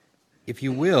If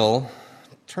you will,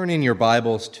 turn in your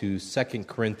Bibles to 2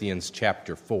 Corinthians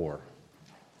chapter 4.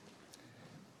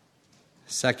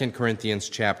 2 Corinthians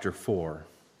chapter 4.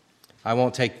 I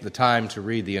won't take the time to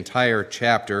read the entire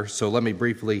chapter, so let me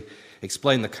briefly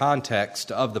explain the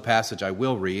context of the passage I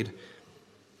will read.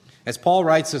 As Paul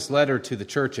writes this letter to the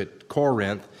church at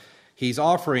Corinth, he's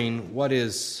offering what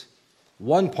is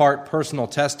one part personal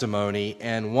testimony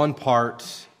and one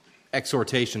part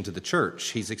exhortation to the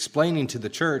church. He's explaining to the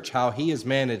church how he has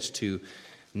managed to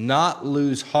not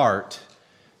lose heart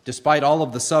despite all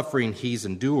of the suffering he's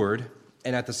endured,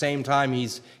 and at the same time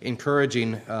he's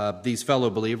encouraging these fellow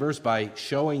believers by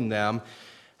showing them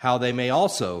how they may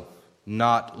also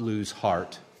not lose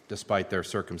heart despite their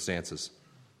circumstances.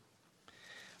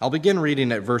 I'll begin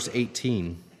reading at verse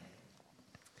 18.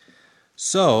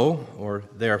 So, or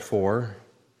therefore,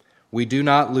 we do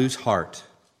not lose heart.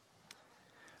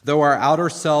 Though our outer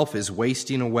self is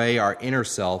wasting away, our inner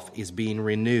self is being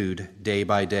renewed day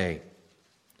by day.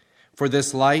 For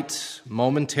this light,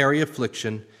 momentary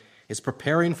affliction is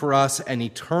preparing for us an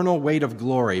eternal weight of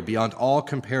glory beyond all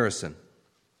comparison,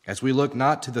 as we look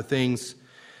not to the things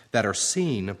that are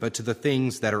seen, but to the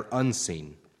things that are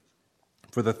unseen.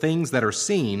 For the things that are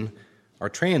seen are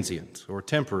transient or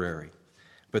temporary,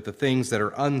 but the things that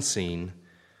are unseen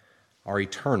are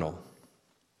eternal.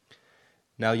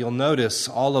 Now you'll notice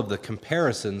all of the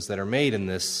comparisons that are made in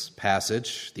this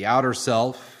passage, the outer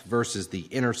self versus the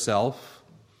inner self.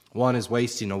 One is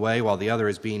wasting away while the other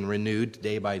is being renewed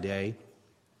day by day.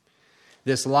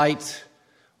 This light,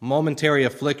 momentary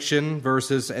affliction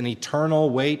versus an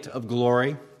eternal weight of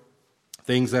glory.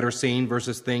 Things that are seen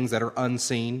versus things that are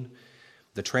unseen.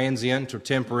 The transient or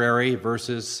temporary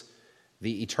versus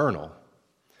the eternal.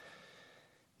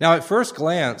 Now at first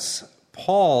glance,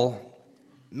 Paul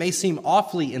may seem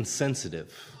awfully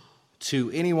insensitive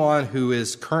to anyone who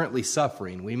is currently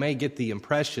suffering. We may get the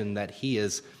impression that he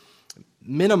is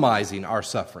minimizing our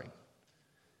suffering.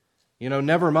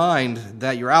 Never mind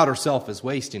that your outer self is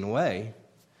wasting away.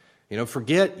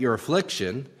 Forget your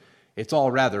affliction. It's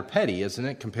all rather petty, isn't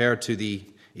it, compared to the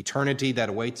eternity that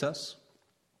awaits us?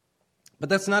 But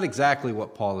that's not exactly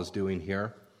what Paul is doing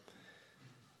here.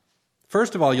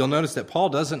 First of all, you'll notice that Paul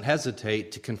doesn't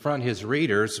hesitate to confront his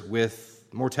readers with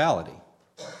mortality.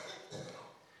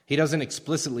 He doesn't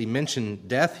explicitly mention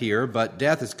death here, but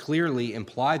death is clearly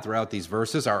implied throughout these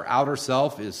verses. Our outer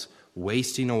self is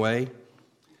wasting away.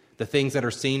 The things that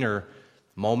are seen are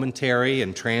momentary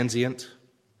and transient.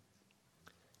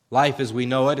 Life as we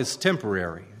know it is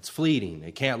temporary. It's fleeting.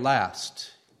 It can't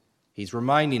last. He's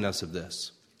reminding us of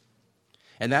this.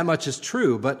 And that much is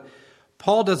true, but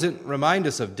Paul doesn't remind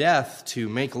us of death to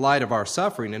make light of our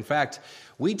suffering. In fact,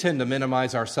 we tend to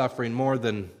minimize our suffering more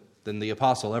than the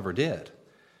apostle ever did.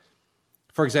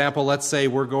 For example, let's say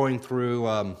we're going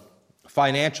through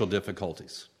financial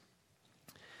difficulties.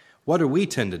 What do we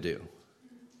tend to do?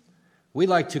 We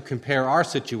like to compare our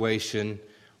situation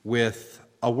with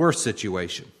a worse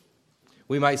situation.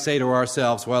 We might say to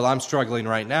ourselves, well, I'm struggling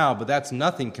right now, but that's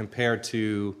nothing compared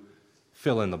to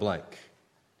fill in the blank.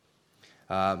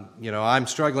 I'm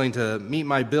struggling to meet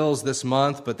my bills this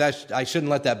month, but I shouldn't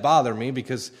let that bother me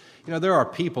because, there are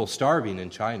people starving in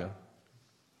China.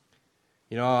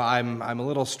 I'm a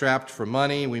little strapped for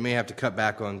money. We may have to cut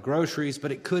back on groceries,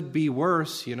 but it could be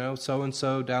worse.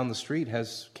 So-and-so down the street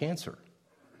has cancer.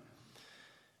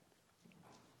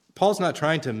 Paul's not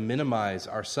trying to minimize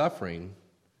our suffering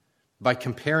by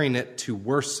comparing it to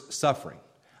worse suffering.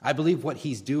 I believe what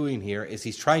he's doing here is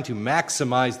he's trying to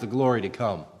maximize the glory to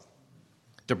come.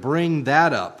 To bring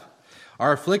that up.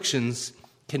 Our afflictions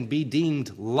can be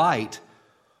deemed light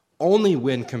only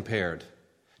when compared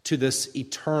to this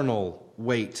eternal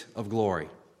weight of glory.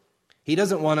 He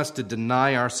doesn't want us to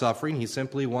deny our suffering. He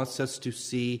simply wants us to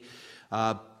see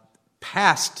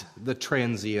past the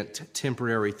transient,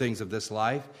 temporary things of this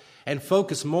life and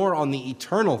focus more on the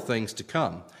eternal things to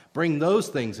come. Bring those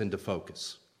things into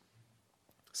focus.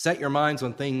 Set your minds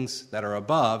on things that are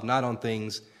above, not on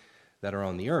things that are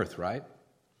on the earth, right?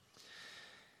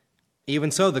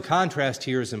 Even so, the contrast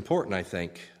here is important, I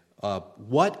think.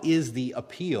 What is the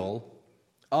appeal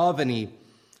of an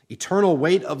eternal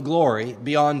weight of glory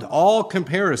beyond all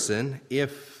comparison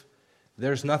if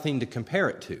there's nothing to compare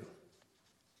it to?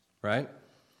 Right?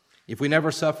 If we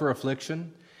never suffer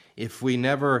affliction, if we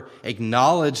never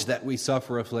acknowledge that we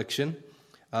suffer affliction,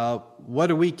 what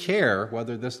do we care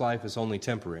whether this life is only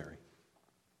temporary?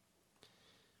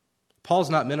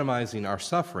 Paul's not minimizing our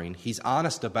suffering. He's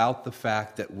honest about the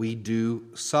fact that we do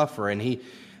suffer, and he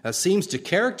seems to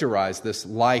characterize this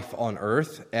life on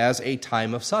earth as a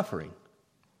time of suffering.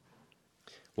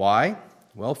 Why?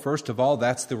 Well, first of all,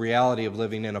 that's the reality of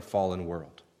living in a fallen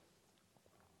world.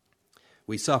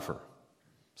 We suffer.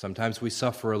 Sometimes we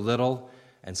suffer a little,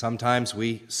 and sometimes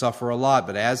we suffer a lot.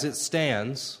 But as it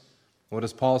stands, what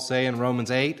does Paul say in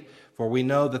Romans 8? For we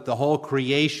know that the whole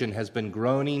creation has been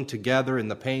groaning together in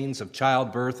the pains of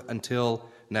childbirth until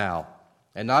now.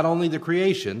 And not only the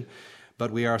creation,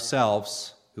 but we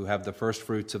ourselves, who have the first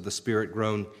fruits of the Spirit,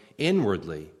 groan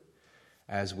inwardly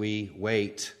as we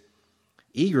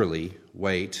eagerly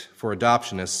wait for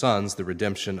adoption as sons, the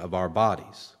redemption of our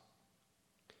bodies.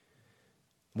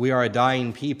 We are a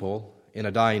dying people in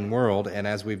a dying world, and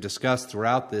as we've discussed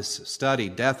throughout this study,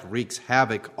 death wreaks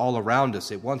havoc all around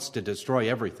us. It wants to destroy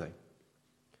everything.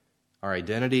 Our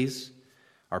identities,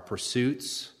 our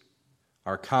pursuits,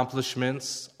 our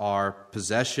accomplishments, our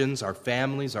possessions, our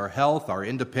families, our health, our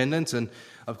independence, and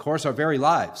of course our very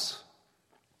lives.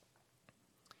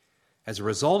 As a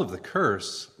result of the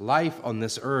curse, life on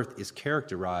this earth is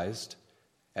characterized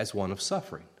as one of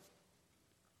suffering.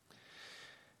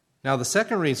 Now, the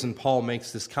second reason Paul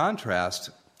makes this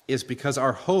contrast is because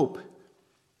our hope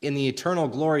in the eternal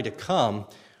glory to come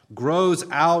grows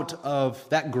out of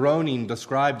that groaning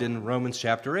described in Romans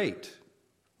chapter 8.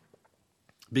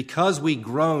 Because we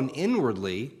groan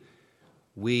inwardly,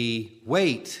 we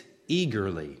wait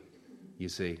eagerly, you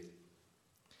see.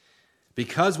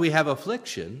 Because we have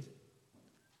affliction,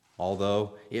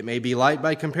 although it may be light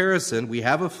by comparison, we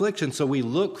have affliction, so we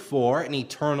look for an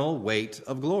eternal weight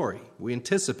of glory. We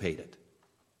anticipate it.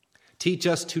 Teach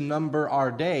us to number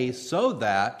our days so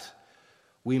that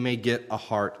we may get a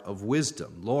heart of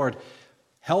wisdom. Lord,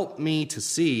 help me to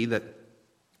see that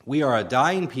we are a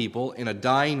dying people in a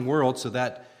dying world so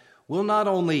that we'll not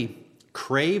only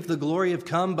crave the glory of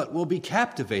come, but we'll be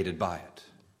captivated by it.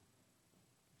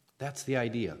 That's the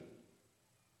idea.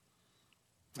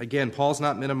 Again, Paul's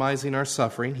not minimizing our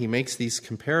suffering. He makes these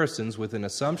comparisons with an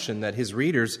assumption that his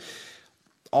readers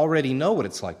already know what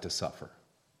it's like to suffer.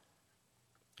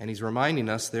 And he's reminding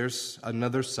us there's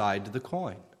another side to the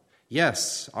coin.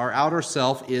 Yes, our outer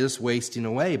self is wasting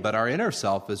away, but our inner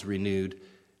self is renewed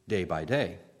day by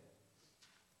day.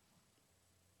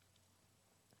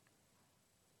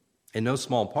 In no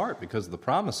small part because of the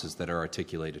promises that are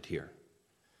articulated here.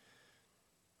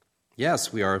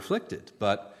 Yes, we are afflicted,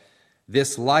 but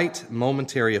this light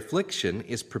momentary affliction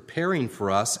is preparing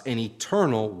for us an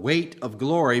eternal weight of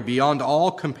glory beyond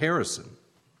all comparison.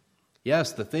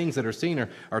 Yes, the things that are seen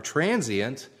are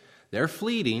transient, they're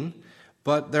fleeting,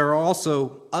 but there are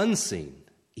also unseen,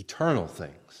 eternal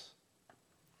things.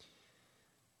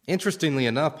 Interestingly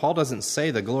enough, Paul doesn't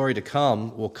say the glory to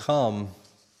come will come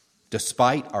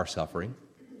despite our suffering.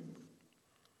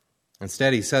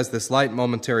 Instead, he says this light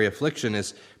momentary affliction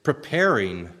is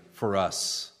preparing for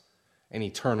us an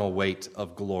eternal weight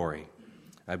of glory.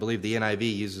 I believe the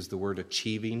NIV uses the word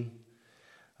achieving.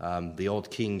 The old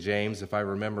King James, if I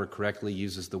remember correctly,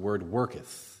 uses the word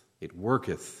worketh. It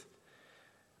worketh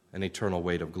an eternal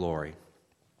weight of glory.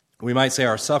 We might say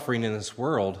our suffering in this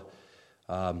world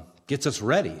gets us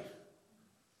ready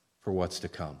for what's to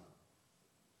come.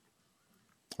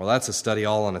 Well, that's a study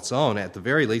all on its own. At the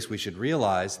very least, we should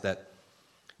realize that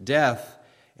death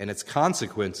and its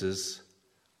consequences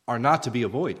are not to be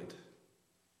avoided.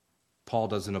 Paul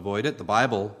doesn't avoid it. The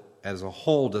Bible as a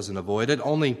whole doesn't avoid it.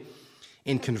 Only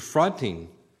in confronting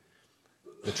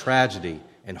the tragedy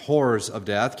and horrors of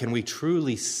death can we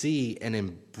truly see and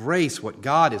embrace what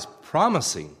God is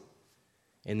promising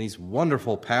in these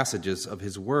wonderful passages of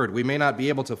His Word. We may not be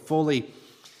able to fully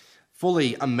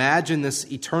imagine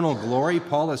this eternal glory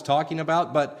Paul is talking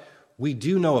about, but we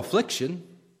do know affliction,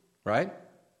 right?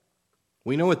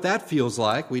 We know what that feels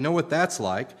like. We know what that's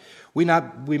like. We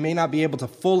may not be able to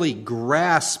fully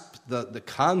grasp the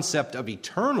concept of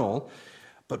eternal,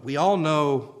 but we all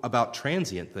know about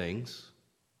transient things,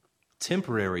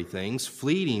 temporary things,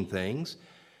 fleeting things.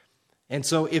 And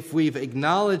so if we've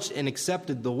acknowledged and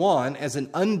accepted the one as an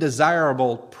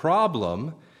undesirable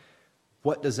problem,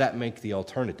 what does that make the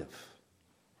alternative?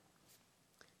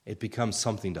 It becomes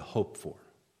something to hope for.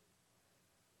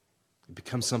 It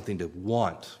becomes something to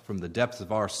want from the depths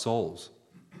of our souls.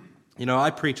 You know, I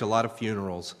preach a lot of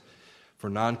funerals for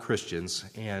non-Christians,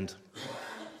 and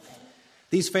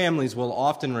these families will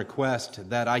often request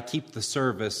that I keep the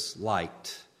service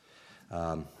light.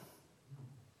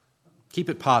 Keep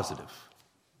it positive.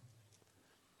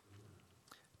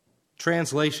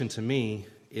 Translation to me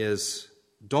is,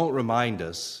 don't remind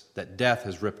us that death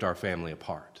has ripped our family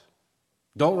apart.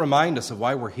 Don't remind us of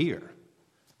why we're here,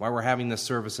 why we're having this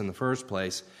service in the first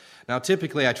place. Now,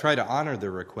 typically I try to honor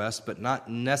their request, but not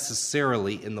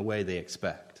necessarily in the way they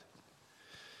expect.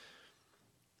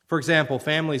 For example,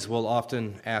 families will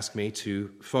often ask me to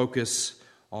focus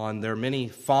on their many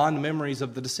fond memories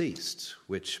of the deceased,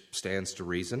 which stands to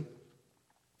reason.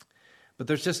 But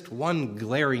there's just one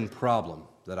glaring problem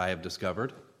that I have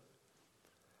discovered.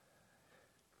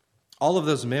 All of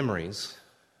those memories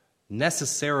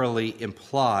necessarily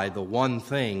imply the one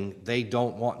thing they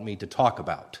don't want me to talk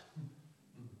about,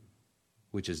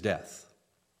 which is death.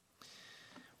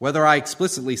 Whether I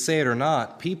explicitly say it or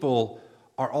not, people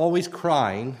are always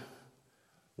crying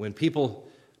when people,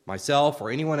 myself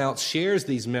or anyone else, shares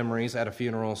these memories at a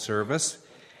funeral service,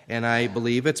 and I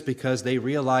believe it's because they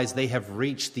realize they have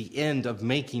reached the end of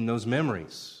making those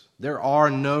memories. There are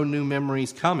no new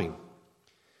memories coming.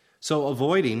 So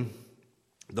avoiding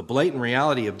the blatant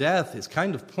reality of death is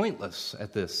kind of pointless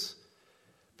at this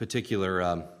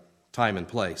particular time and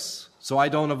place. So I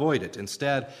don't avoid it.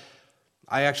 Instead,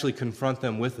 I actually confront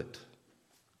them with it.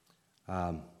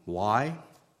 Why?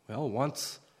 Well,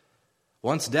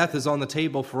 once death is on the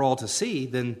table for all to see,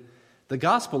 then the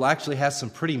gospel actually has some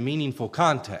pretty meaningful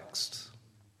context.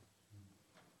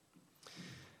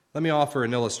 Let me offer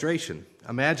an illustration.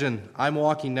 Imagine I'm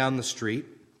walking down the street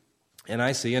and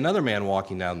I see another man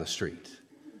walking down the street.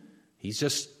 He's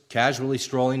just casually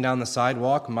strolling down the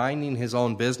sidewalk, minding his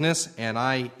own business, and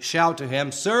I shout to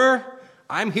him, "Sir,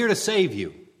 I'm here to save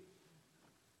you."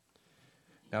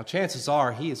 Now, chances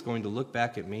are he is going to look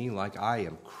back at me like I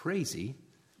am crazy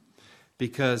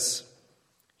because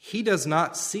he does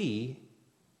not see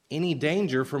any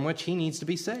danger from which he needs to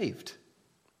be saved.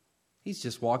 He's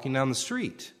just walking down the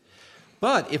street.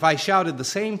 But if I shouted the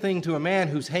same thing to a man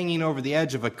who's hanging over the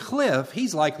edge of a cliff,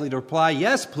 he's likely to reply,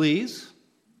 "Yes, please.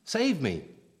 Save me."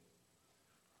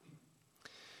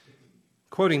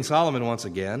 Quoting Solomon once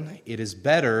again, "It is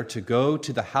better to go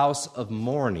to the house of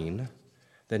mourning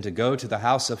than to go to the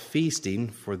house of feasting,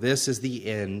 for this is the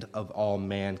end of all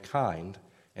mankind,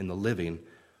 and the living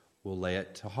will lay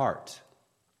it to heart."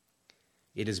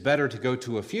 It is better to go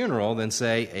to a funeral than,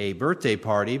 say, a birthday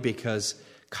party, because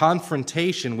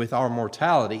confrontation with our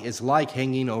mortality is like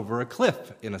hanging over a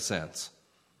cliff, in a sense.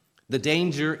 The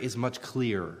danger is much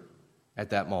clearer at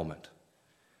that moment.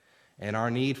 And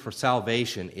our need for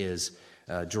salvation is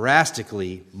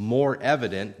drastically more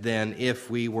evident than if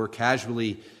we were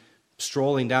casually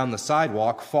strolling down the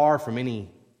sidewalk far from any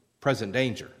present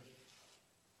danger.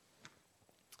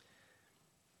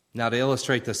 Now, to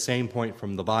illustrate the same point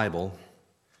from the Bible,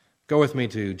 go with me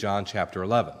to John chapter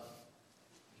 11.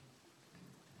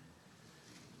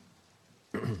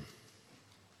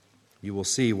 You will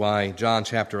see why John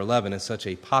chapter 11 is such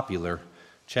a popular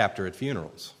chapter at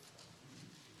funerals.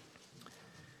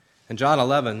 In John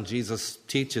 11, Jesus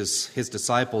teaches his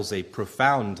disciples a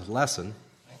profound lesson,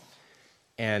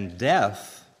 and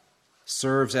death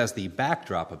serves as the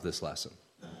backdrop of this lesson.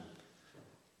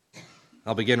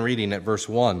 I'll begin reading at verse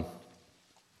 1.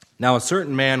 "Now a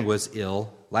certain man was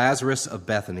ill, Lazarus of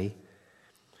Bethany,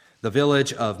 the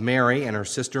village of Mary and her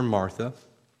sister Martha.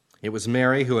 It was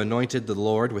Mary who anointed the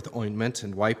Lord with ointment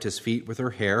and wiped his feet with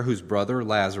her hair, whose brother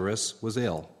Lazarus was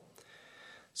ill.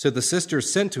 So the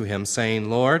sisters sent to him, saying,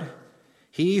 'Lord,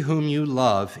 he whom you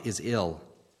love is ill.'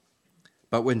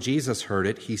 But when Jesus heard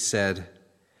it, he said,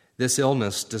 'This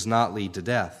illness does not lead to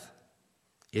death.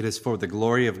 It is for the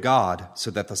glory of God, so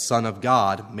that the Son of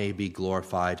God may be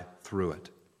glorified through it.'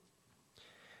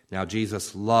 Now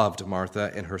Jesus loved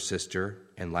Martha and her sister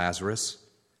and Lazarus.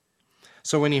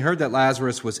 So when he heard that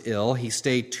Lazarus was ill, he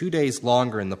stayed 2 days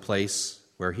longer in the place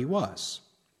where he was."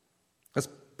 Let's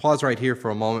pause right here for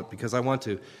a moment, because I want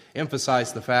to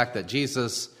emphasize the fact that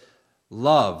Jesus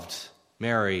loved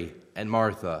Mary and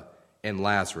Martha and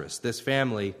Lazarus. This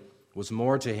family was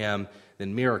more to him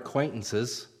than mere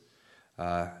acquaintances.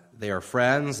 They are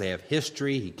friends, they have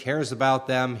history, he cares about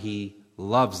them, he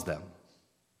loves them.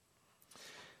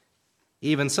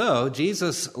 Even so,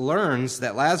 Jesus learns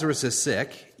that Lazarus is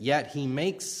sick, yet he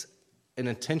makes an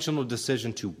intentional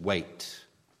decision to wait.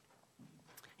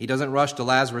 He doesn't rush to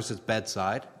Lazarus'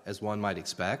 bedside, as one might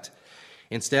expect.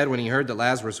 Instead, when he heard that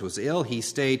Lazarus was ill, he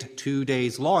stayed 2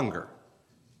 days longer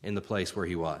in the place where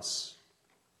he was.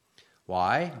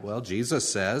 Why? Well,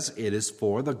 Jesus says it is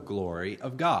for the glory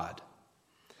of God.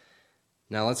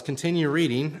 Now let's continue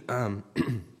reading.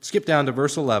 Skip down to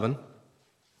verse 11.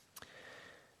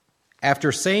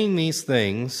 After saying these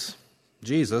things,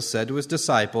 Jesus said to his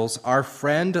disciples, "Our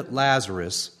friend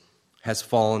Lazarus has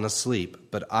fallen asleep,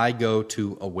 but I go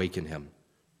to awaken him."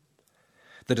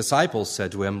 The disciples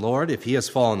said to him, "Lord, if he has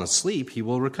fallen asleep, he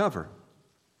will recover."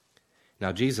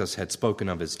 Now Jesus had spoken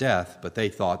of his death, but they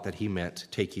thought that he meant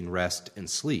taking rest and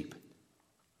sleep.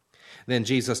 Then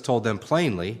Jesus told them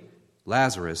plainly,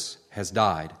 "Lazarus has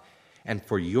died, and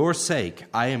for your sake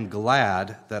I am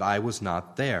glad that I was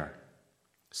not there,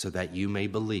 so that you may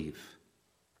believe.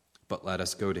 But let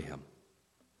us go to him."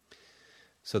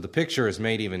 So the picture is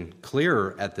made even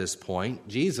clearer at this point.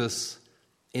 Jesus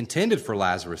intended for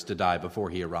Lazarus to die before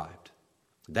he arrived.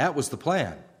 That was the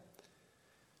plan.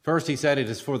 First he said it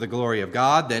is for the glory of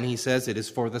God. Then he says it is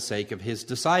for the sake of his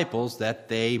disciples, that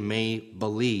they may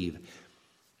believe.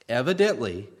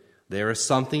 Evidently, there is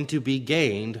something to be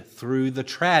gained through the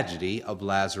tragedy of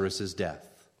Lazarus'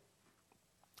 death.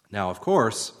 Now, of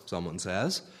course, someone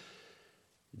says,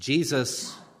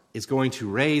 Jesus is going to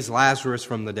raise Lazarus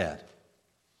from the dead.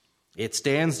 It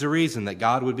stands to reason that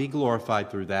God would be glorified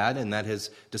through that and that his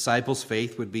disciples'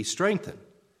 faith would be strengthened.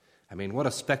 I mean, what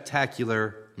a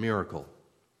spectacular miracle.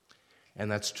 And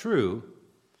that's true.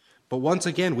 But once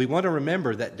again, we want to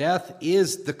remember that death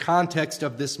is the context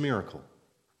of this miracle.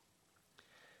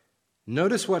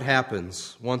 Notice what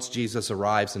happens once Jesus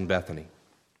arrives in Bethany.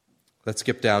 Let's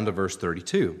skip down to verse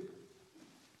 32.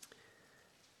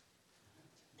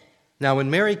 Now,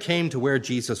 when Mary came to where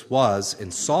Jesus was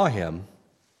and saw him,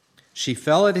 she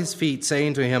fell at his feet,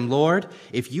 saying to him, "Lord,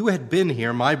 if you had been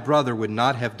here, my brother would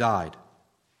not have died."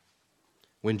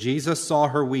 When Jesus saw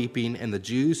her weeping, and the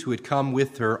Jews who had come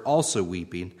with her also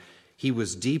weeping, he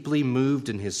was deeply moved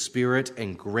in his spirit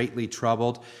and greatly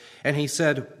troubled. And he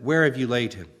said, "Where have you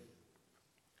laid him?"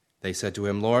 They said to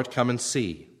him, "Lord, come and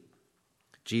see."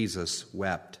 Jesus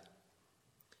wept.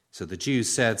 So the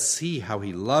Jews said, "See how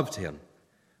he loved him."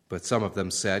 But some of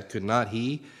them said, "Could not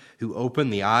he who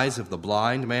opened the eyes of the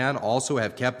blind man also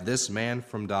have kept this man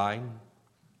from dying?"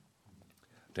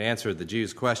 To answer the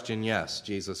Jews' question, yes,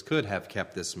 Jesus could have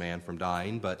kept this man from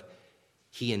dying, but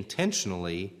he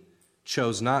intentionally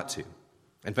chose not to.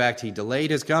 In fact, he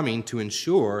delayed his coming to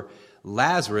ensure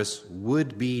Lazarus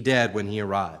would be dead when he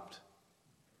arrived.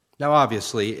 Now,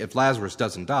 obviously, if Lazarus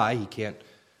doesn't die, he can't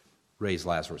raise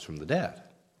Lazarus from the dead.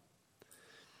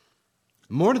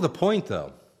 More to the point,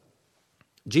 though,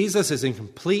 Jesus is in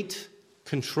complete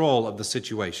control of the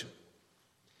situation.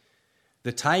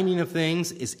 The timing of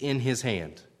things is in his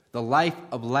hand. The life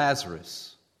of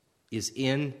Lazarus is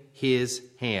in his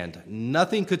hand.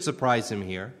 Nothing could surprise him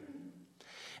here.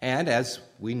 And as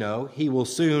we know, he will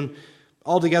soon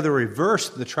altogether reverse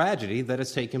the tragedy that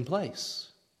has taken place.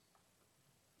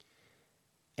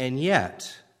 And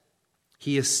yet,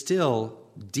 he is still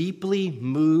deeply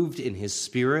moved in his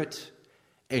spirit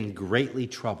and greatly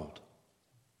troubled.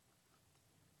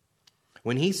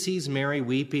 When he sees Mary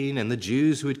weeping and the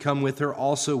Jews who had come with her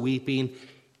also weeping,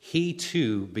 he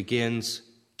too begins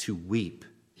to weep.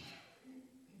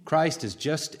 Christ is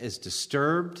just as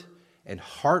disturbed and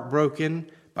heartbroken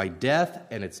by death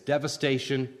and its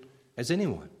devastation as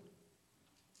anyone.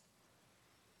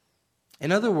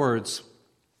 In other words,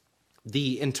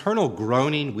 the internal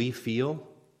groaning we feel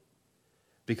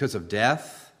because of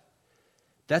death,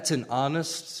 that's an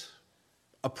honest,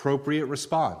 appropriate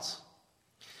response.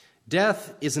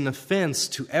 Death is an offense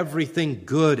to everything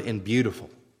good and beautiful.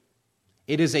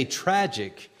 It is a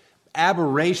tragic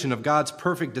aberration of God's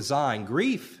perfect design.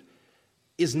 Grief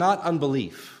is not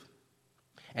unbelief.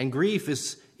 And grief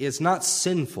is not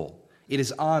sinful. It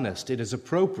is honest. It is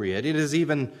appropriate. It is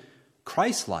even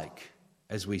Christ-like,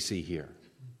 as we see here.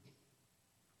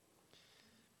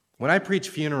 When I preach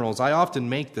funerals, I often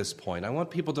make this point. I want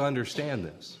people to understand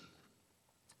this.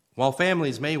 While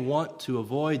families may want to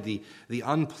avoid the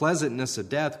unpleasantness of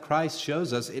death, Christ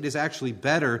shows us it is actually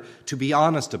better to be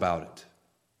honest about it.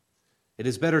 It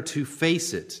is better to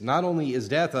face it. Not only is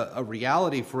death a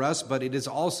reality for us, but it is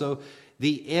also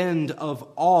the end of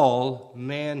all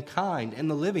mankind. And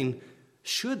the living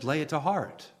should lay it to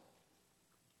heart.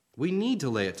 We need to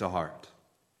lay it to heart.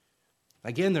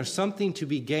 Again, there's something to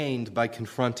be gained by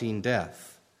confronting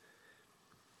death.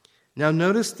 Now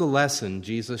notice the lesson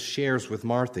Jesus shares with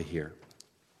Martha here.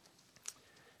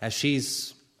 As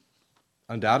she's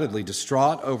undoubtedly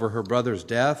distraught over her brother's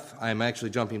death, I'm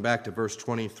actually jumping back to verse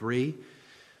 23.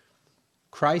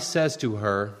 Christ says to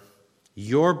her,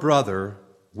 "Your brother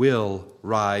will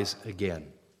rise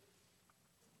again."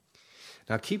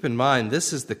 Now keep in mind,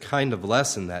 this is the kind of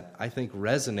lesson that I think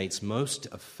resonates most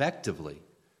effectively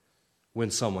when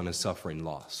someone is suffering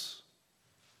loss.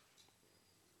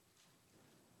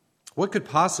 What could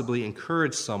possibly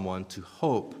encourage someone to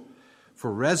hope for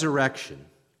resurrection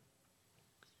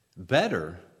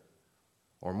better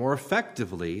or more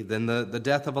effectively than the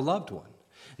death of a loved one?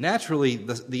 Naturally,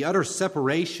 the utter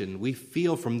separation we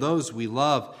feel from those we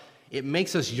love, it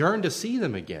makes us yearn to see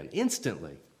them again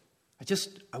instantly.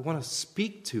 I want to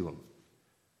speak to them.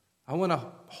 I want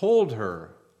to hold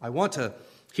her. I want to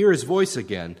hear his voice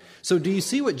again. So do you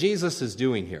see what Jesus is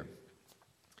doing here?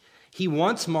 He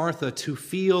wants Martha to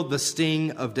feel the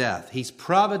sting of death. He's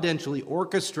providentially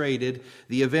orchestrated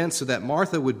the event so that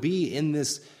Martha would be in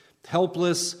this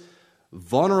helpless,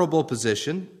 vulnerable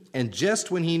position. And just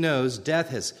when he knows death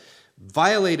has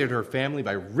violated her family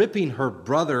by ripping her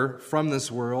brother from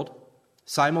this world,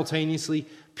 simultaneously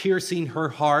piercing her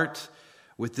heart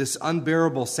with this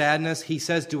unbearable sadness, he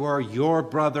says to her, "Your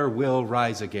brother will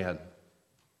rise again."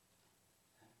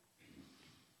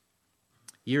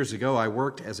 Years ago, I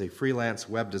worked as a freelance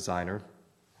web designer,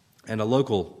 and a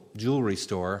local jewelry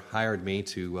store hired me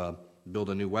to build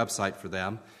a new website for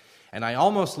them. And I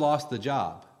almost lost the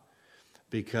job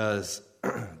because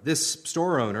this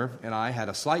store owner and I had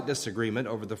a slight disagreement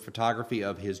over the photography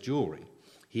of his jewelry.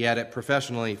 He had it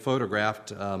professionally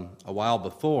photographed a while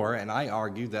before, and I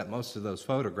argued that most of those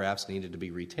photographs needed to be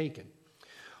retaken.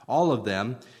 All of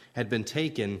them had been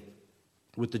taken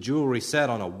with the jewelry set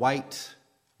on a white,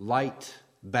 light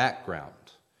background.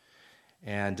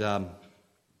 And,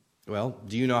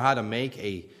 do you know how to make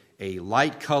a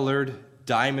light-colored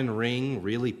diamond ring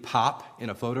really pop in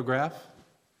a photograph?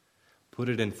 Put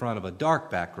it in front of a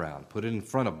dark background. Put it in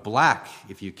front of black,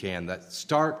 if you can. That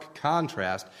stark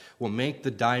contrast will make the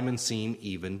diamond seem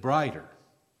even brighter.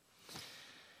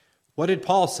 What did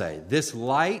Paul say? This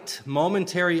light,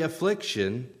 momentary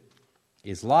affliction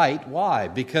is light. Why?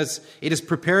 Because it is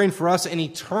preparing for us an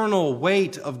eternal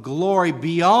weight of glory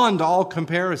beyond all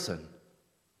comparison.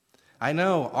 I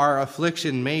know our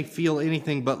affliction may feel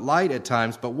anything but light at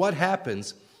times, but what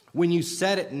happens when you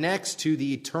set it next to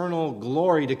the eternal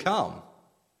glory to come?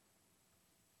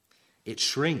 It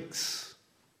shrinks,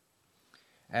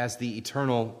 as the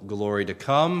eternal glory to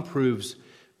come proves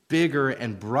bigger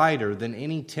and brighter than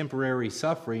any temporary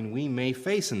suffering we may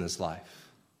face in this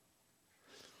life.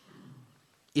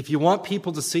 If you want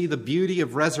people to see the beauty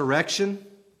of resurrection,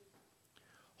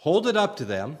 hold it up to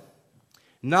them,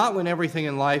 not when everything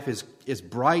in life is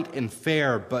bright and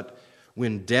fair, but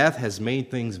when death has made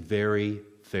things very,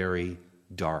 very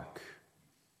dark.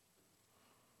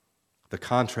 The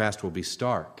contrast will be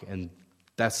stark, and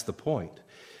that's the point.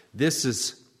 This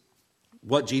is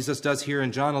what Jesus does here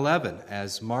in John 11.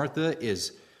 As Martha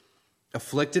is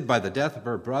afflicted by the death of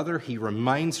her brother, he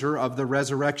reminds her of the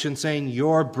resurrection, saying,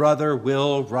 "Your brother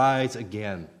will rise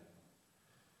again."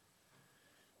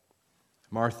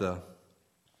 Martha,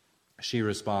 she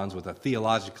responds with a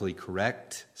theologically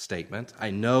correct statement.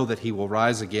 "I know that he will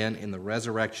rise again in the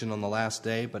resurrection on the last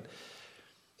day," but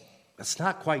that's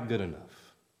not quite good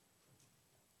enough.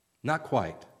 Not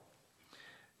quite.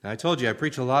 Now, I told you I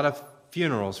preach a lot of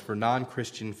funerals for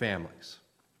non-Christian families.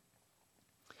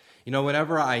 You know,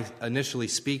 whenever I initially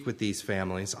speak with these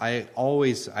families, I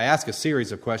ask a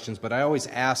series of questions, but I always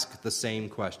ask the same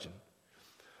question.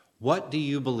 What do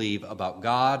you believe about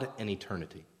God and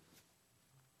eternity?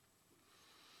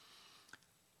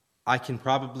 I can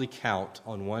probably count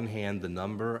on one hand the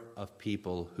number of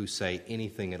people who say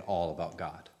anything at all about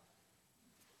God.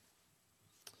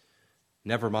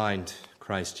 Never mind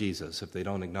Christ Jesus. If they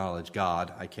don't acknowledge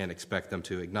God, I can't expect them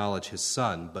to acknowledge His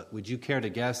Son. But would you care to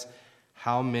guess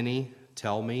how many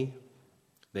tell me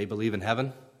they believe in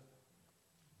heaven?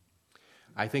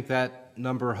 I think that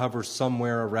number hovers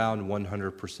somewhere around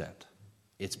 100%.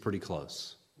 It's pretty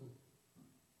close.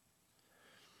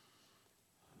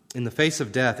 In the face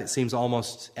of death, it seems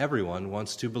almost everyone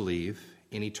wants to believe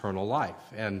in eternal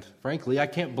life. And frankly, I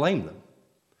can't blame them.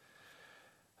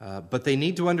 But they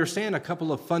need to understand a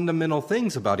couple of fundamental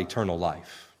things about eternal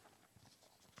life.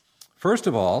 First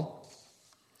of all,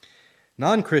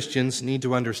 non-Christians need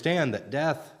to understand that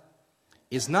death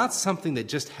is not something that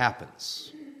just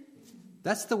happens.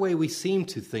 That's the way we seem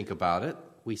to think about it.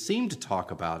 We seem to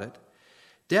talk about it.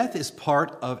 Death is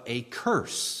part of a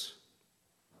curse.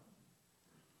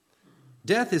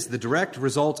 Death is the direct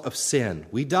result of sin.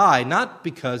 We die not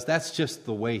because that's just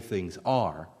the way things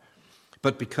are,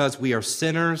 but because we are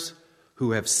sinners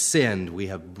who have sinned. We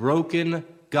have broken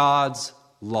God's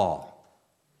law.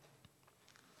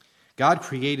 God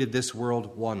created this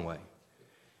world one way,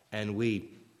 and we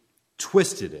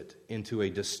twisted it into a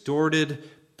distorted,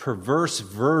 perverse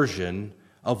version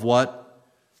of what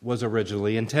was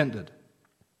originally intended.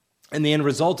 And the end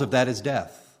result of that is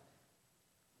death.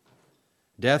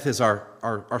 Death is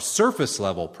our surface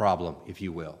level problem, if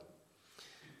you will.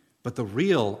 But the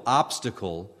real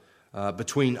obstacle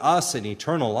between us and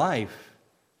eternal life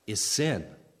is sin.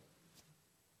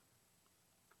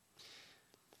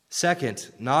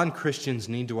 Second, non-Christians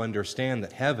need to understand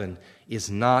that heaven is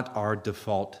not our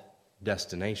default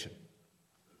destination.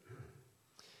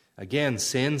 Again,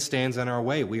 sin stands in our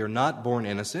way. We are not born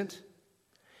innocent,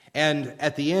 And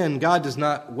at the end, God does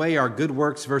not weigh our good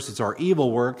works versus our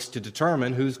evil works to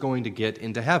determine who's going to get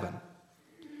into heaven.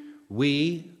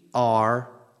 We are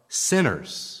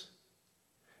sinners.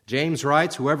 James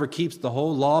writes, whoever keeps the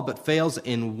whole law but fails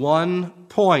in one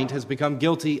point has become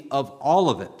guilty of all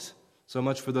of it. So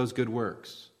much for those good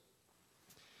works.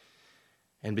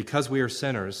 And because we are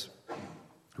sinners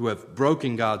who have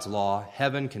broken God's law,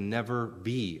 heaven can never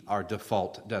be our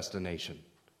default destination.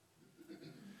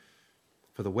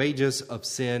 For the wages of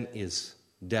sin is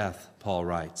death, Paul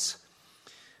writes.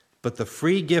 But the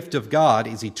free gift of God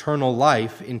is eternal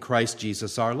life in Christ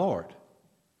Jesus our Lord.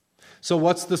 So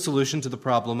what's the solution to the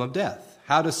problem of death?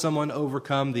 How does someone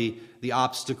overcome the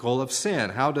obstacle of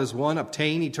sin? How does one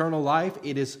obtain eternal life?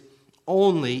 It is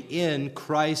only in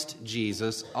Christ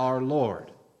Jesus our Lord.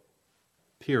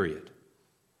 Period.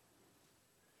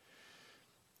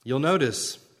 You'll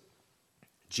notice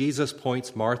Jesus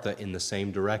points Martha in the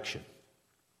same direction.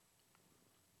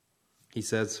 He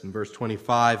says in verse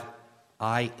 25,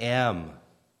 I am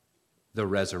the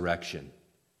resurrection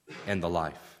and the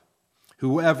life.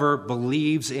 Whoever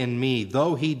believes in me,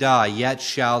 though he die, yet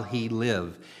shall he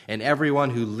live. And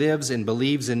everyone who lives and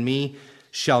believes in me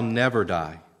shall never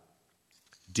die.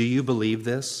 Do you believe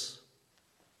this?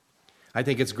 I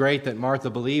think it's great that Martha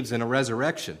believes in a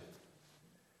resurrection.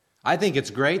 I think it's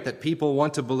great that people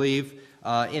want to believe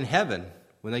in heaven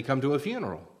when they come to a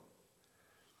funeral.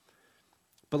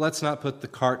 But let's not put the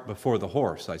cart before the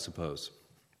horse, I suppose.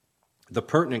 The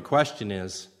pertinent question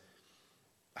is,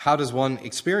 how does one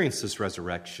experience this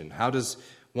resurrection? How does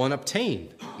one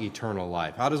obtain eternal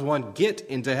life? How does one get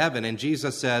into heaven? And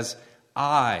Jesus says,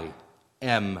 I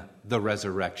am the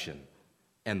resurrection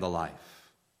and the life.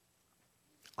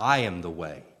 I am the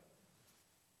way.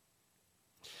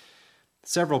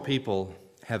 Several people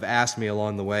have asked me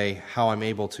along the way how I'm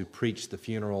able to preach the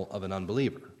funeral of an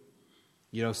unbeliever.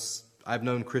 You know, I've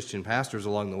known Christian pastors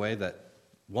along the way that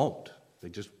won't.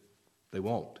 They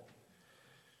won't.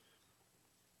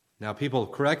 Now, people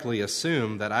correctly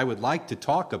assume that I would like to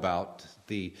talk about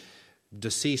the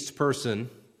deceased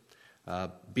person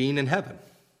being in heaven.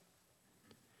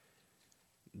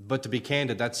 But to be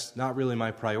candid, that's not really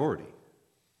my priority.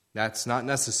 That's not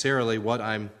necessarily what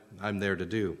I'm there to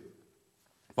do.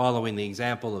 Following the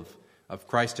example of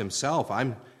Christ himself,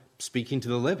 I'm speaking to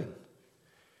the living.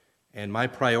 And my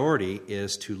priority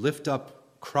is to lift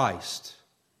up Christ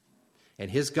and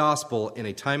his gospel in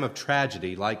a time of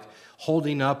tragedy, like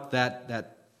holding up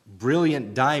that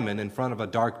brilliant diamond in front of a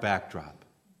dark backdrop.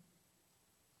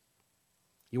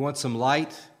 You want some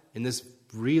light in this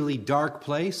really dark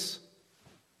place?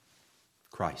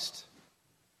 Christ.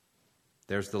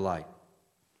 There's the light.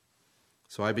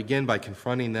 So I begin by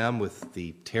confronting them with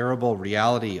the terrible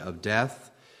reality of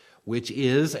death, which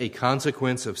is a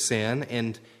consequence of sin,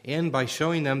 and by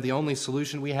showing them the only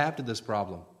solution we have to this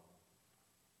problem.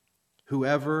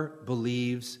 Whoever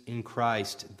believes in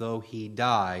Christ, though he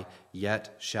die,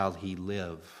 yet shall he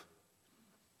live.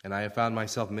 And I have found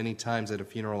myself many times at a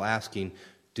funeral asking,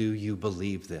 do you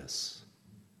believe this?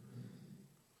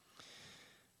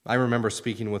 I remember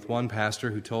speaking with one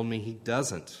pastor who told me he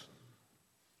doesn't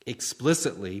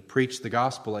explicitly preach the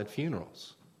gospel at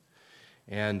funerals.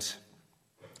 And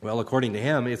well, according to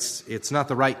him, it's not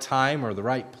the right time or the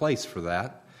right place for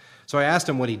that. So I asked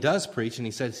him what he does preach, and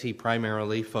he says he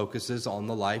primarily focuses on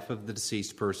the life of the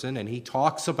deceased person, and he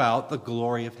talks about the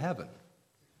glory of heaven.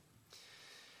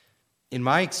 In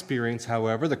my experience,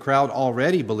 however, the crowd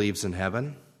already believes in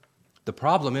heaven. The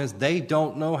problem is they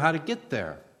don't know how to get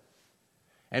there.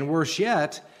 And worse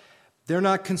yet, they're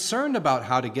not concerned about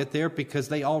how to get there because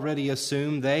they already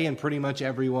assume they and pretty much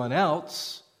everyone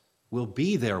else will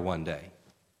be there one day.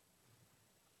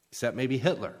 Except maybe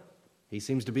Hitler. He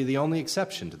seems to be the only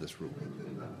exception to this rule.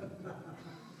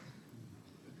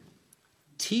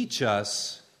 Teach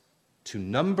us to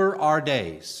number our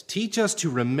days. Teach us to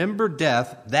remember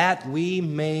death that we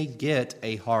may get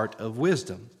a heart of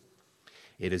wisdom.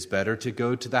 It is better to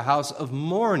go to the house of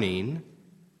mourning,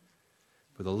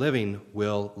 for the living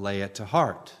will lay it to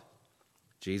heart.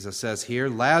 Jesus says here,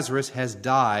 Lazarus has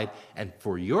died, and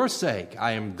for your sake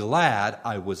I am glad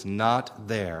I was not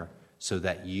there, so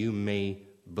that you may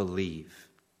believe.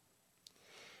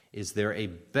 Is there a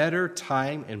better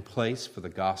time and place for the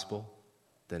gospel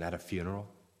than at a funeral?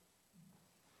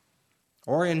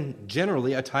 Or in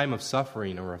generally a time of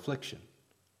suffering or affliction?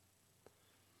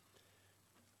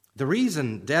 The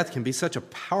reason death can be such a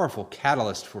powerful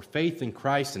catalyst for faith in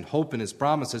Christ and hope in his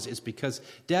promises is because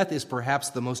death is perhaps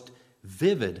the most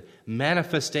vivid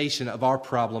manifestation of our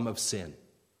problem of sin.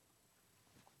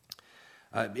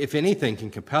 If anything can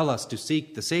compel us to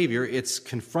seek the Savior, it's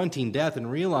confronting death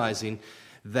and realizing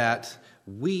that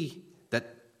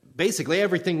basically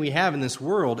everything we have in this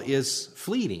world is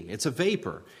fleeting. It's a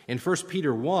vapor. In 1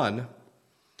 Peter 1,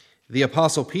 the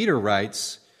Apostle Peter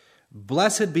writes,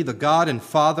 "Blessed be the God and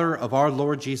Father of our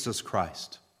Lord Jesus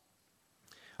Christ.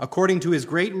 According to his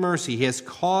great mercy, he has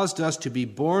caused us to be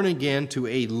born again to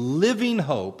a living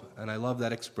hope," and I love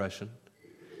that expression,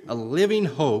 "a living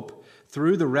hope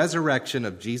through the resurrection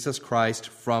of Jesus Christ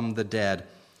from the dead,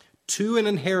 to an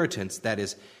inheritance that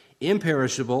is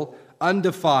imperishable,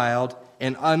 undefiled,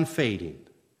 and unfading,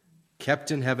 kept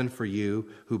in heaven for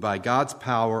you, who by God's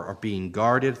power are being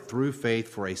guarded through faith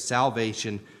for a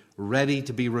salvation ready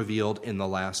to be revealed in the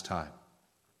last time."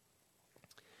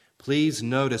 Please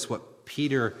notice what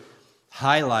Peter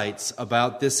highlights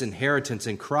about this inheritance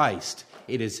in Christ.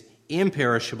 It is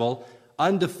imperishable,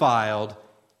 undefiled,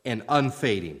 and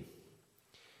unfading.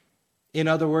 In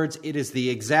other words, it is the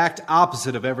exact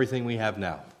opposite of everything we have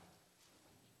now.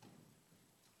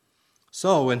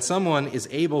 So when someone is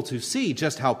able to see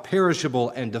just how perishable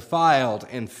and defiled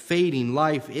and fading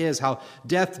life is, how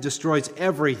death destroys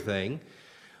everything,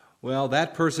 well,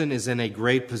 that person is in a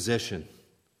great position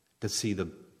to see the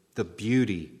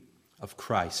beauty of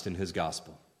Christ and his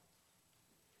gospel.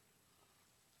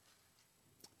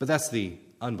 But that's the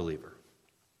unbeliever.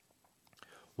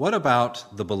 What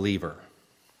about the believer?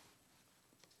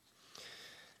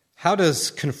 How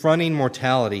does confronting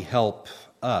mortality help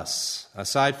us?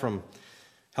 Aside from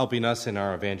helping us in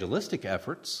our evangelistic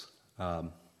efforts,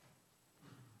 what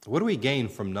do we gain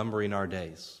from numbering our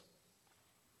days?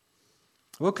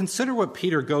 Well, consider what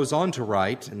Peter goes on to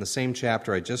write in the same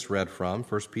chapter I just read from,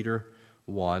 1 Peter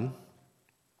 1.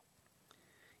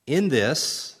 In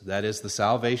this, that is the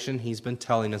salvation he's been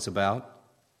telling us about,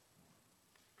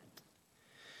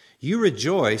 you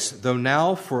rejoice, though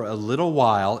now for a little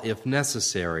while, if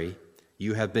necessary,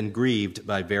 you have been grieved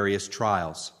by various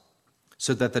trials,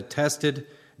 so that the tested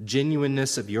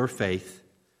genuineness of your faith,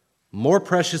 more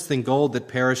precious than gold that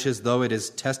perishes though it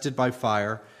is tested by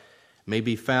fire, may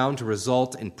be found to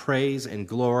result in praise and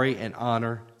glory and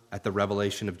honor at the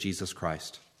revelation of Jesus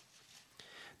Christ.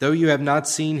 Though you have not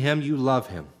seen him, you love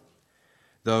him.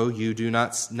 Though you do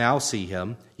not now see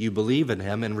him, you believe in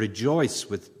him and rejoice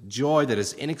with joy that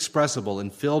is inexpressible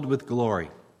and filled with glory,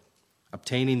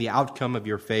 obtaining the outcome of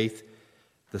your faith,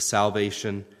 the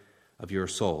salvation of your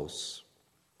souls.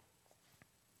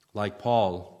 Like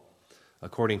Paul,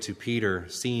 according to Peter,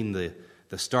 seeing the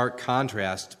stark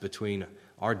contrast between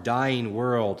our dying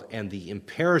world and the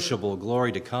imperishable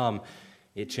glory to come,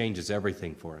 it changes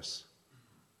everything for us.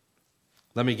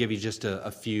 Let me give you just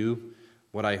a few,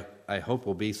 what I hope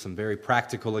will be some very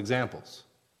practical examples.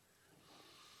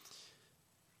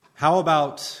 How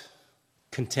about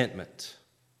contentment?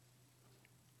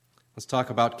 Let's talk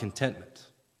about contentment.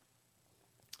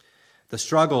 The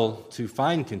struggle to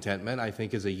find contentment, I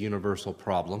think, is a universal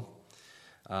problem.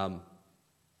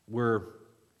 We're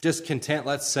discontent,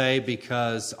 let's say,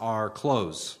 because our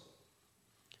clothes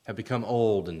have become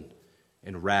old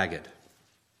and ragged.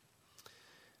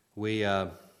 When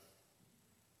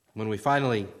we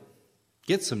finally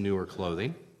get some newer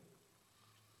clothing,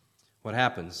 what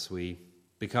happens? We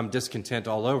become discontent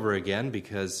all over again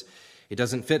because it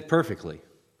doesn't fit perfectly.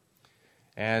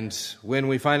 And when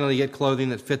we finally get clothing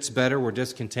that fits better, we're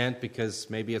discontent because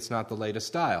maybe it's not the latest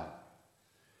style.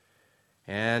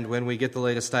 And when we get the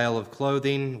latest style of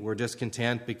clothing, we're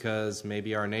discontent because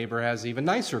maybe our neighbor has even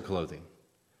nicer clothing.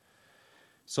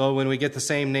 So when we get the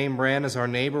same name brand as our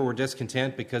neighbor, we're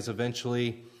discontent because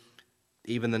eventually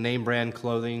even the name brand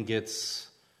clothing gets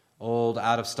old,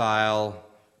 out of style,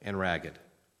 and ragged.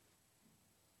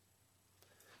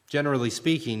 Generally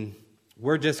speaking,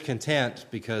 we're discontent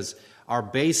because our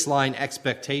baseline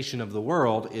expectation of the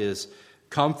world is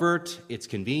comfort, its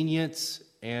convenience,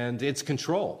 and its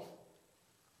control.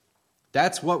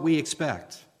 That's what we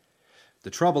expect. The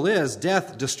trouble is,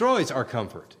 death destroys our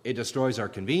comfort. It destroys our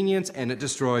convenience, and it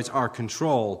destroys our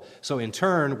control. So in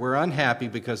turn, we're unhappy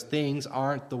because things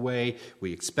aren't the way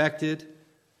we expected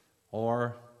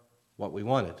or what we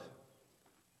wanted.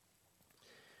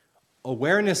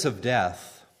 Awareness of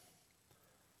death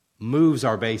moves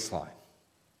our baseline,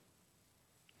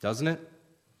 doesn't it?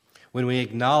 When we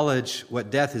acknowledge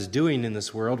what death is doing in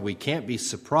this world, we can't be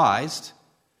surprised,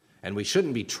 and we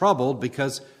shouldn't be troubled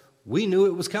because we knew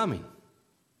it was coming.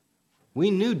 We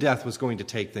knew death was going to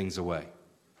take things away.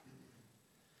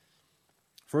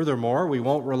 Furthermore, we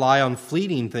won't rely on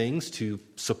fleeting things to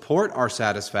support our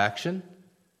satisfaction.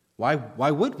 Why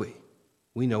would we?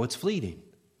 We know it's fleeting.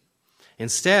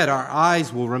 Instead, our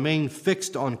eyes will remain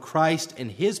fixed on Christ and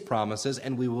His promises,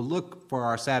 and we will look for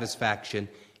our satisfaction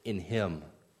in Him.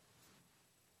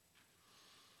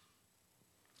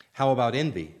 How about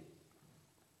envy?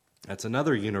 That's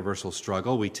another universal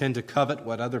struggle. We tend to covet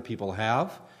what other people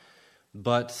have,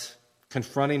 but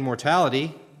confronting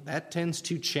mortality, that tends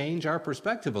to change our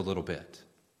perspective a little bit.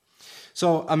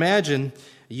 So imagine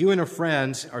you and a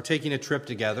friend are taking a trip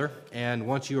together, and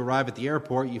once you arrive at the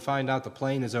airport, you find out the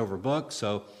plane is overbooked,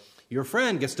 so your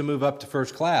friend gets to move up to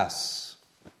first class,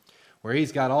 where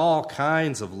he's got all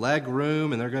kinds of leg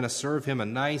room, and they're going to serve him a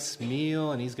nice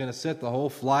meal, and he's going to sit the whole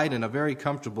flight in a very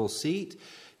comfortable seat.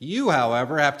 You,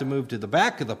 however, have to move to the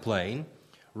back of the plane,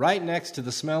 right next to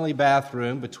the smelly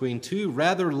bathroom between two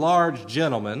rather large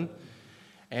gentlemen,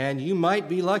 and you might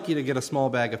be lucky to get a small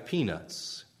bag of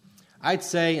peanuts. I'd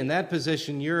say in that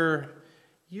position,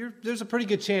 there's a pretty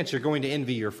good chance you're going to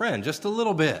envy your friend, just a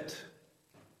little bit.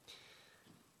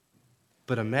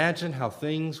 But imagine how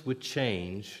things would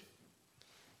change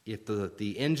if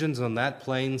the engines on that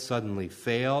plane suddenly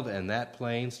failed and that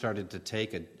plane started to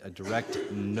take a direct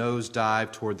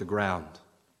nosedive toward the ground.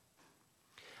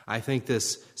 I think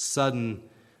this sudden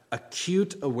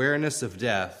acute awareness of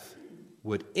death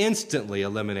would instantly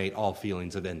eliminate all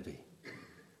feelings of envy.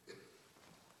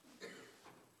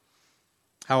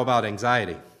 How about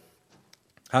anxiety?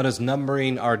 How does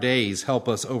numbering our days help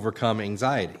us overcome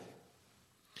anxiety?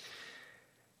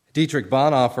 Dietrich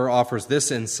Bonhoeffer offers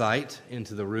this insight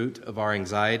into the root of our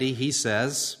anxiety. He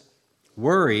says,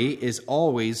 worry is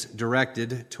always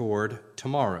directed toward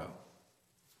tomorrow,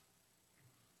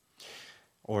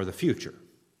 or the future,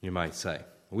 you might say.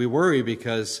 We worry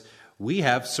because we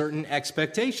have certain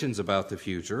expectations about the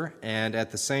future, and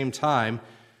at the same time,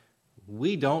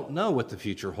 we don't know what the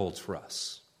future holds for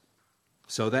us.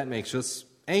 So that makes us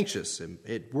anxious, and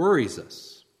it worries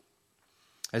us.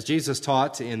 As Jesus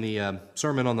taught in the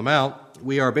Sermon on the Mount,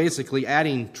 we are basically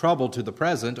adding trouble to the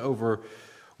present over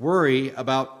worry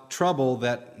about trouble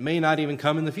that may not even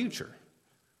come in the future.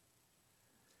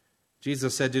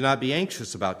 Jesus said, "Do not be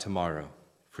anxious about tomorrow,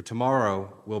 for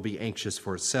tomorrow will be anxious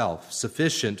for itself.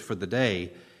 Sufficient for the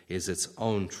day is its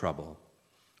own trouble."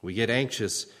 We get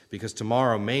anxious because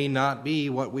tomorrow may not be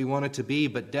what we want it to be,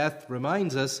 but death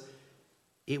reminds us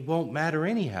it won't matter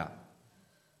anyhow.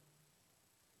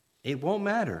 It won't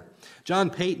matter.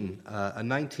 John Peyton, a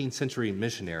 19th century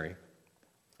missionary,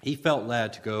 he felt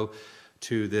led to go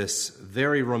to this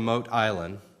very remote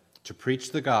island to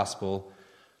preach the gospel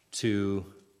to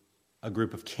a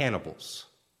group of cannibals.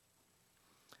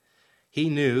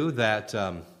 He knew that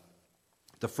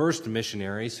the first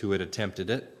missionaries who had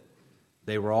attempted it,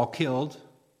 they were all killed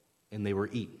and they were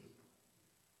eaten.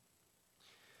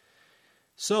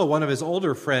 So one of his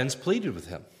older friends pleaded with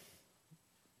him.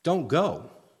 "Don't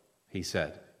go," he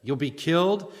said. "You'll be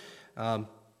killed."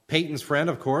 Peyton's friend,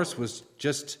 of course, was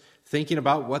just thinking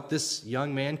about what this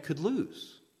young man could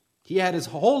lose. He had his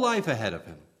whole life ahead of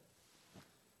him.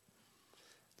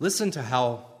 Listen to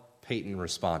how Peyton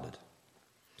responded.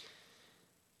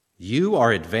 "You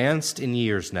are advanced in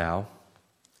years now,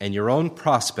 and your own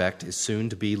prospect is soon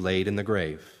to be laid in the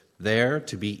grave, there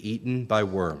to be eaten by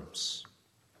worms.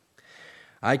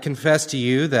 I confess to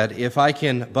you that if I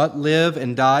can but live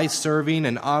and die serving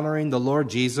and honoring the Lord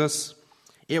Jesus,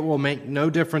 it will make no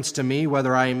difference to me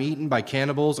whether I am eaten by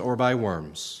cannibals or by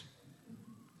worms.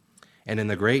 And in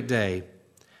the great day,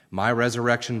 my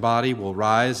resurrection body will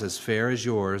rise as fair as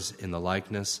yours in the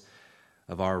likeness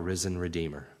of our risen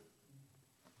Redeemer."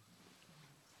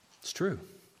 It's true.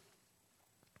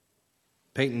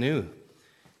 Peyton knew.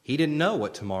 He didn't know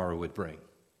what tomorrow would bring.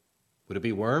 Would it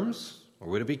be worms? Or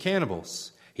would it be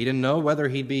cannibals? He didn't know whether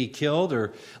he'd be killed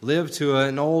or live to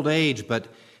an old age, but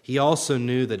he also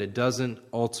knew that it doesn't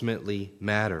ultimately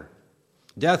matter.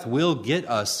 Death will get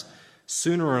us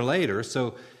sooner or later,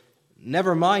 so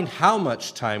never mind how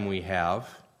much time we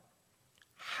have,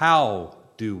 how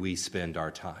do we spend our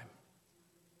time?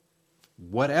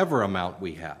 Whatever amount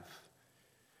we have.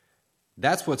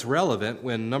 That's what's relevant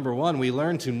when, number one, we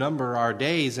learn to number our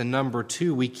days, and number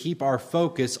two, we keep our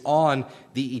focus on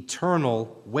the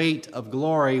eternal weight of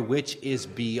glory, which is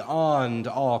beyond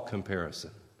all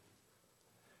comparison.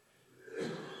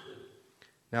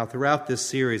 Now, throughout this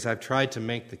series, I've tried to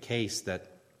make the case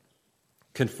that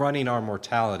confronting our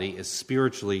mortality is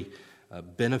spiritually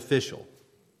beneficial.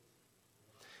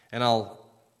 And I'll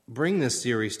bring this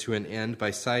series to an end by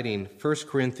citing 1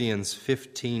 Corinthians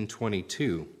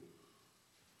 15:22.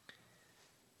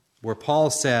 Where Paul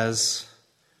says,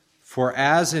 "For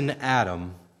as in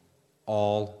Adam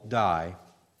all die,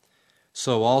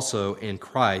 so also in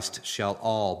Christ shall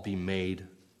all be made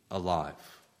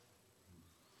alive."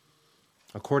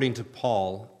 According to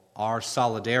Paul, our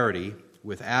solidarity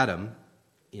with Adam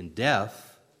in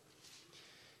death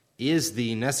is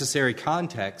the necessary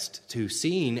context to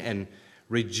seeing and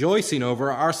rejoicing over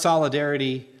our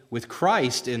solidarity with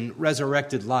Christ in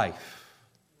resurrected life.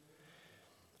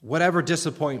 Whatever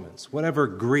disappointments, whatever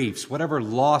griefs, whatever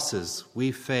losses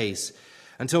we face,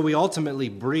 until we ultimately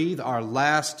breathe our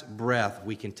last breath,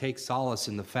 we can take solace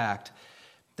in the fact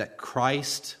that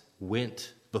Christ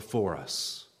went before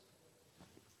us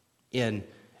in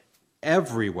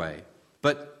every way,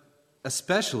 but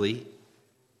especially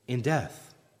in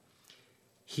death.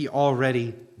 He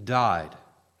already died,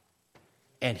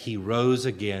 and he rose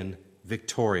again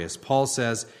victorious. Paul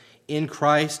says, "In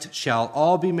Christ shall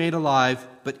all be made alive,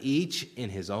 but each in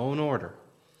his own order.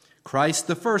 Christ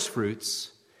the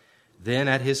firstfruits, then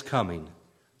at his coming,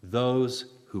 those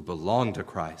who belong to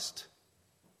Christ."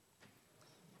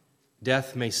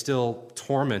 Death may still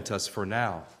torment us for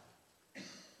now,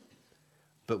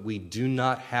 but we do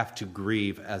not have to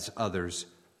grieve as others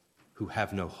who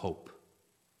have no hope.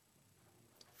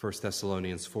 1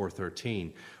 Thessalonians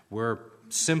 4:13. We're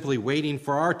simply waiting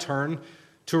for our turn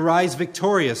to rise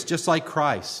victorious, just like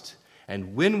Christ.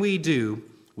 And when we do,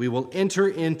 we will enter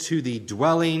into the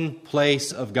dwelling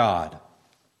place of God.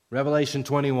 Revelation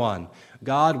 21.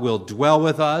 God will dwell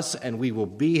with us, and we will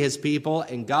be his people,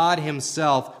 and God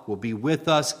himself will be with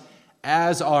us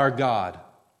as our God.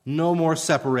 No more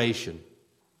separation.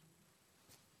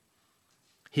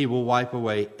 He will wipe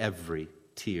away every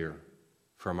tear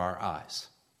from our eyes.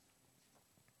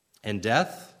 And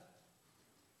death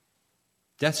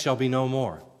shall be no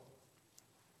more.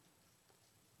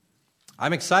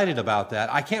 I'm excited about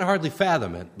that. I can't hardly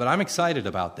fathom it, but I'm excited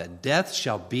about that. Death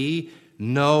shall be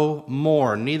no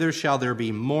more. Neither shall there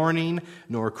be mourning,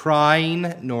 nor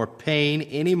crying, nor pain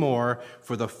anymore,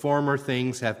 for the former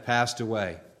things have passed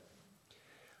away.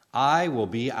 I will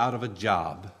be out of a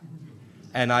job,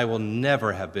 and I will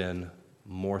never have been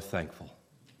more thankful.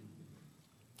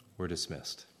 We're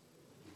dismissed.